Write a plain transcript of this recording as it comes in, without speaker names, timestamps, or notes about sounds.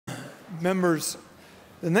Members,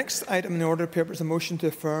 the next item in the order of paper is a motion to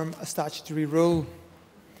affirm a statutory rule.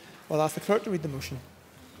 I'll ask the clerk to read the motion.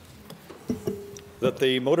 That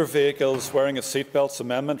the Motor Vehicles Wearing of Seatbelts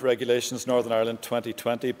Amendment Regulations Northern Ireland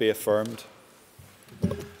 2020 be affirmed.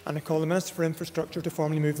 And I call the Minister for Infrastructure to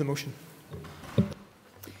formally move the motion.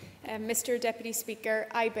 Mr Deputy Speaker,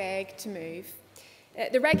 I beg to move.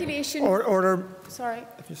 The regulation... Order. Sorry.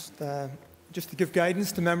 Just to give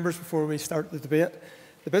guidance to members before we start the debate,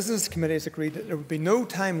 the Business Committee has agreed that there would be no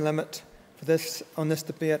time limit for on this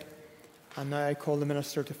debate, and now I call the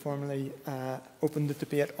Minister to formally open the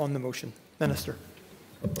debate on the motion. Minister.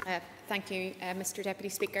 Thank you, Mr Deputy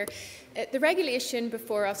Speaker. The regulation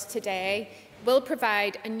before us today will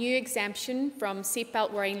provide a new exemption from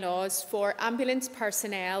seatbelt wearing laws for ambulance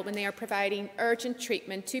personnel when they are providing urgent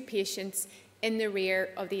treatment to patients in the rear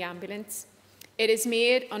of the ambulance. It is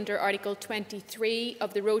made under Article 23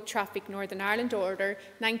 of the Road Traffic Northern Ireland Order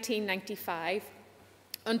 1995.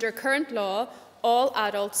 Under current law, all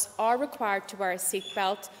adults are required to wear a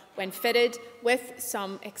seatbelt when fitted, with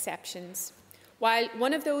some exceptions. While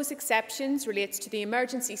one of those exceptions relates to the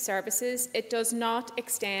emergency services, it does not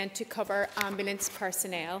extend to cover ambulance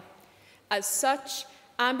personnel. As such,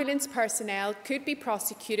 ambulance personnel could be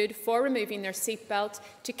prosecuted for removing their seatbelt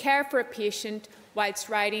to care for a patient whilst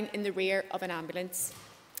riding in the rear of an ambulance.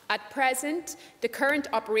 At present, the current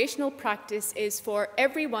operational practice is for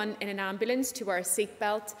everyone in an ambulance to wear a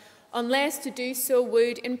seatbelt, unless to do so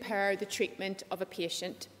would impair the treatment of a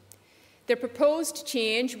patient. The proposed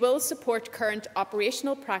change will support current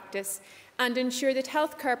operational practice and ensure that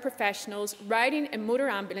healthcare professionals riding in motor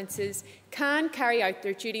ambulances can carry out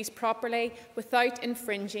their duties properly without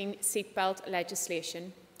infringing seatbelt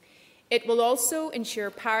legislation. It will also ensure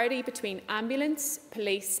parity between ambulance,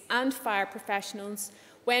 police and fire professionals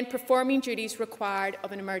when performing duties required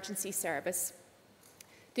of an emergency service.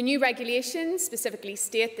 The new regulations specifically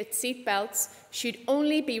state that seatbelts should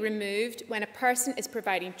only be removed when a person is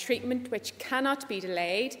providing treatment which cannot be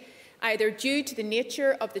delayed, either due to the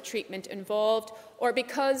nature of the treatment involved or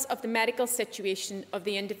because of the medical situation of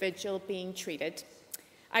the individual being treated.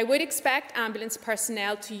 I would expect ambulance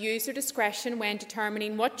personnel to use their discretion when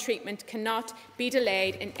determining what treatment cannot be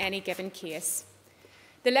delayed in any given case.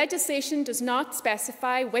 The legislation does not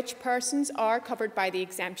specify which persons are covered by the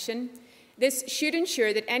exemption. This should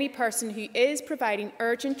ensure that any person who is providing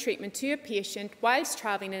urgent treatment to a patient whilst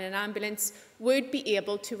travelling in an ambulance would be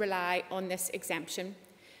able to rely on this exemption.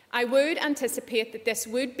 I would anticipate that this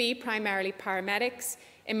would be primarily paramedics,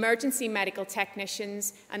 emergency medical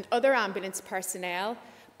technicians and other ambulance personnel,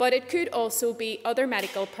 but it could also be other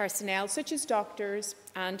medical personnel such as doctors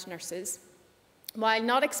and nurses. While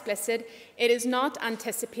not explicit, it is not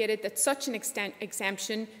anticipated that such an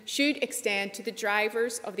exemption should extend to the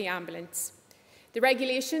drivers of the ambulance. The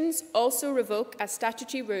regulations also revoke a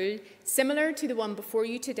statutory rule similar to the one before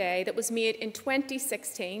you today that was made in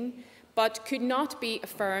 2016 but could not be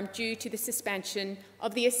affirmed due to the suspension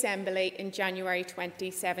of the Assembly in January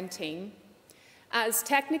 2017. As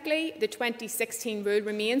technically the 2016 rule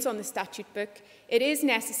remains on the statute book, it is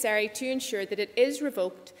necessary to ensure that it is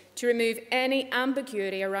revoked to remove any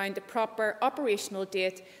ambiguity around the proper operational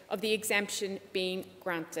date of the exemption being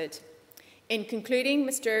granted. In concluding,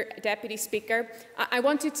 Mr Deputy Speaker, I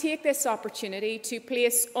want to take this opportunity to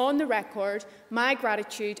place on the record my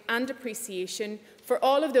gratitude and appreciation for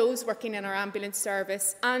all of those working in our ambulance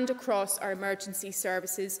service and across our emergency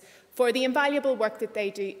services for the invaluable work that they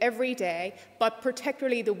do every day, but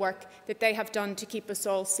particularly the work that they have done to keep us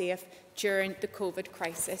all safe during the COVID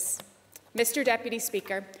crisis. Mr Deputy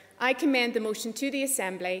Speaker, I commend the motion to the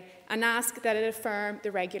Assembly and ask that it affirm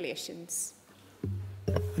the regulations.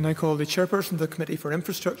 And I call the Chairperson of the Committee for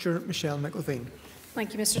Infrastructure, Michelle McLeveen.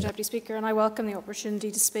 Thank you, Mr Deputy Speaker, and I welcome the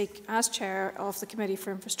opportunity to speak as Chair of the Committee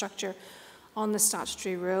for Infrastructure on the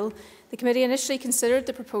statutory rule. The committee initially considered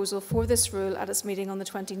the proposal for this rule at its meeting on the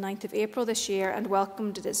 29th of April this year and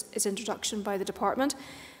welcomed its introduction by the Department.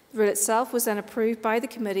 The rule itself was then approved by the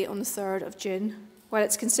committee on the 3rd of June. While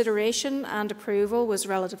its consideration and approval was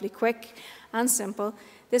relatively quick and simple,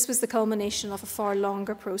 this was the culmination of a far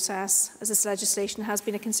longer process, as this legislation has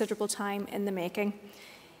been a considerable time in the making.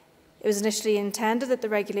 It was initially intended that the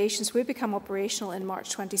regulations would become operational in March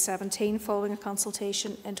 2017, following a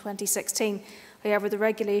consultation in 2016. However, the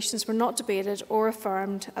regulations were not debated or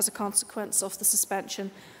affirmed as a consequence of the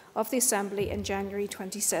suspension of the Assembly in January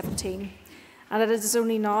 2017. And it is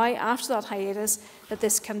only now, after that hiatus, that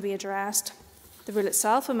this can be addressed. The rule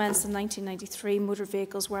itself amends the 1993 Motor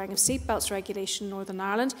Vehicles Wearing of Seatbelts Regulation in Northern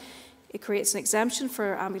Ireland, It creates an exemption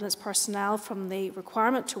for ambulance personnel from the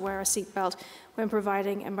requirement to wear a seatbelt when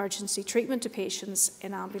providing emergency treatment to patients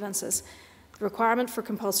in ambulances. The requirement for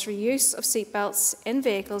compulsory use of seatbelts in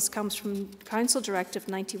vehicles comes from Council Directive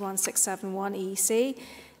 91671 EEC.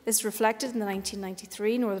 This is reflected in the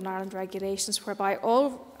 1993 Northern Ireland regulations, whereby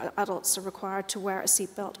all adults are required to wear a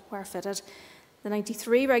seatbelt where fitted. The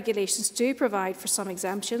 93 regulations do provide for some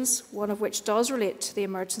exemptions, one of which does relate to the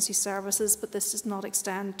emergency services, but this does not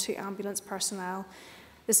extend to ambulance personnel.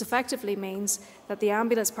 This effectively means that the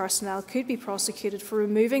ambulance personnel could be prosecuted for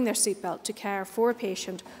removing their seatbelt to care for a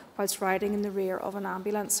patient whilst riding in the rear of an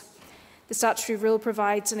ambulance. The statutory rule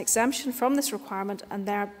provides an exemption from this requirement and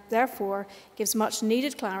therefore gives much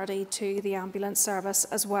needed clarity to the ambulance service,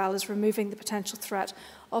 as well as removing the potential threat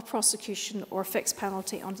of prosecution or fixed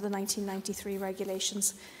penalty under the 1993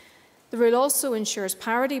 regulations. The rule also ensures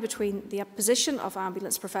parity between the position of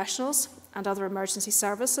ambulance professionals and other emergency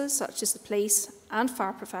services, such as the police and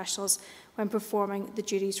fire professionals, when performing the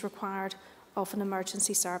duties required of an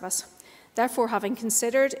emergency service. Therefore, having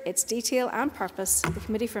considered its detail and purpose, the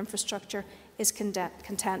Committee for Infrastructure is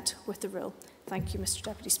content with the rule. Thank you, Mr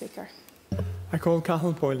Deputy Speaker. I call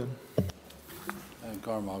Cathal Boylan. Thank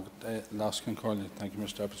you,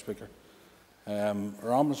 Mr Deputy Speaker.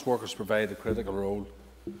 Our ambulance workers provide a critical role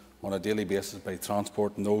on a daily basis by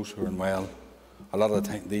transporting those who are unwell. A lot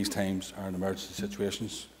of these times are in emergency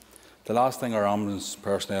situations. The last thing our ambulance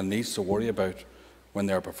personnel needs to worry about when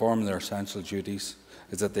they are performing their essential duties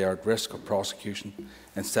is that they are at risk of prosecution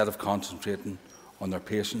instead of concentrating on their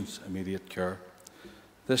patients' immediate care.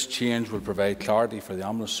 This change will provide clarity for the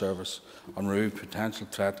ambulance service and remove potential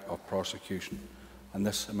threat of prosecution. And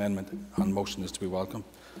this amendment and motion is to be welcome.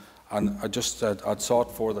 And I'd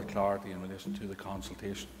sought further clarity in relation to the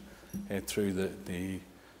consultation through the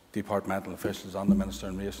departmental officials and the Minister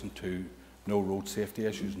in relation to no road safety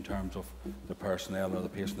issues in terms of the personnel or the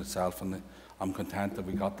patient itself. And I'm content that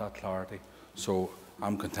we got that clarity. So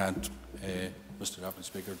I'm content, Mr Deputy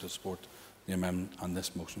Speaker, to support the amendment and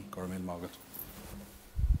this motion. I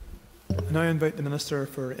now invite the Minister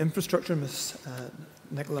for Infrastructure, Ms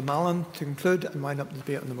Nichola Mallon, to conclude and wind up the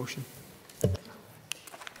debate on the motion.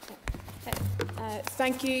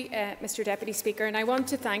 Thank you, Mr Deputy Speaker, and I want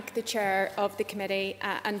to thank the Chair of the Committee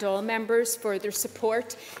and all members for their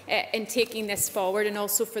support in taking this forward, and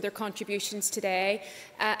also for their contributions today.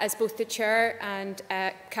 As both the Chair and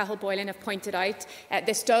Cathal Boylan have pointed out,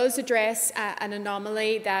 this does address an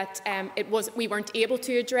anomaly that we weren't able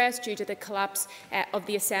to address due to the collapse of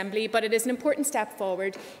the Assembly, but it is an important step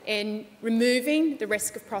forward in removing the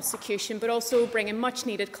risk of prosecution, but also bringing much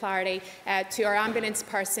needed clarity to our ambulance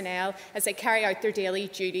personnel as they carry out their daily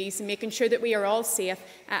duties, and making sure that we are all safe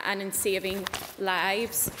and in saving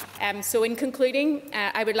lives. So, in concluding,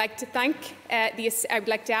 I would like to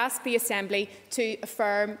ask the Assembly to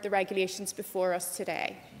affirm the regulations before us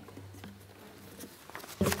today.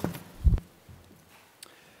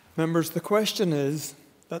 Members, the question is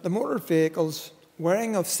that the Motor Vehicles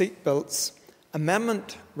Wearing of Seat Belts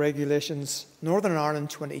Amendment Regulations Northern Ireland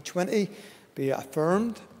 2020 be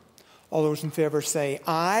affirmed. All those in favour say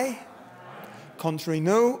aye. Contrary,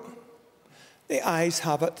 no. The ayes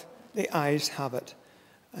have it. The ayes have it.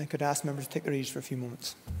 I could ask members to take their ease for a few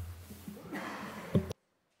moments.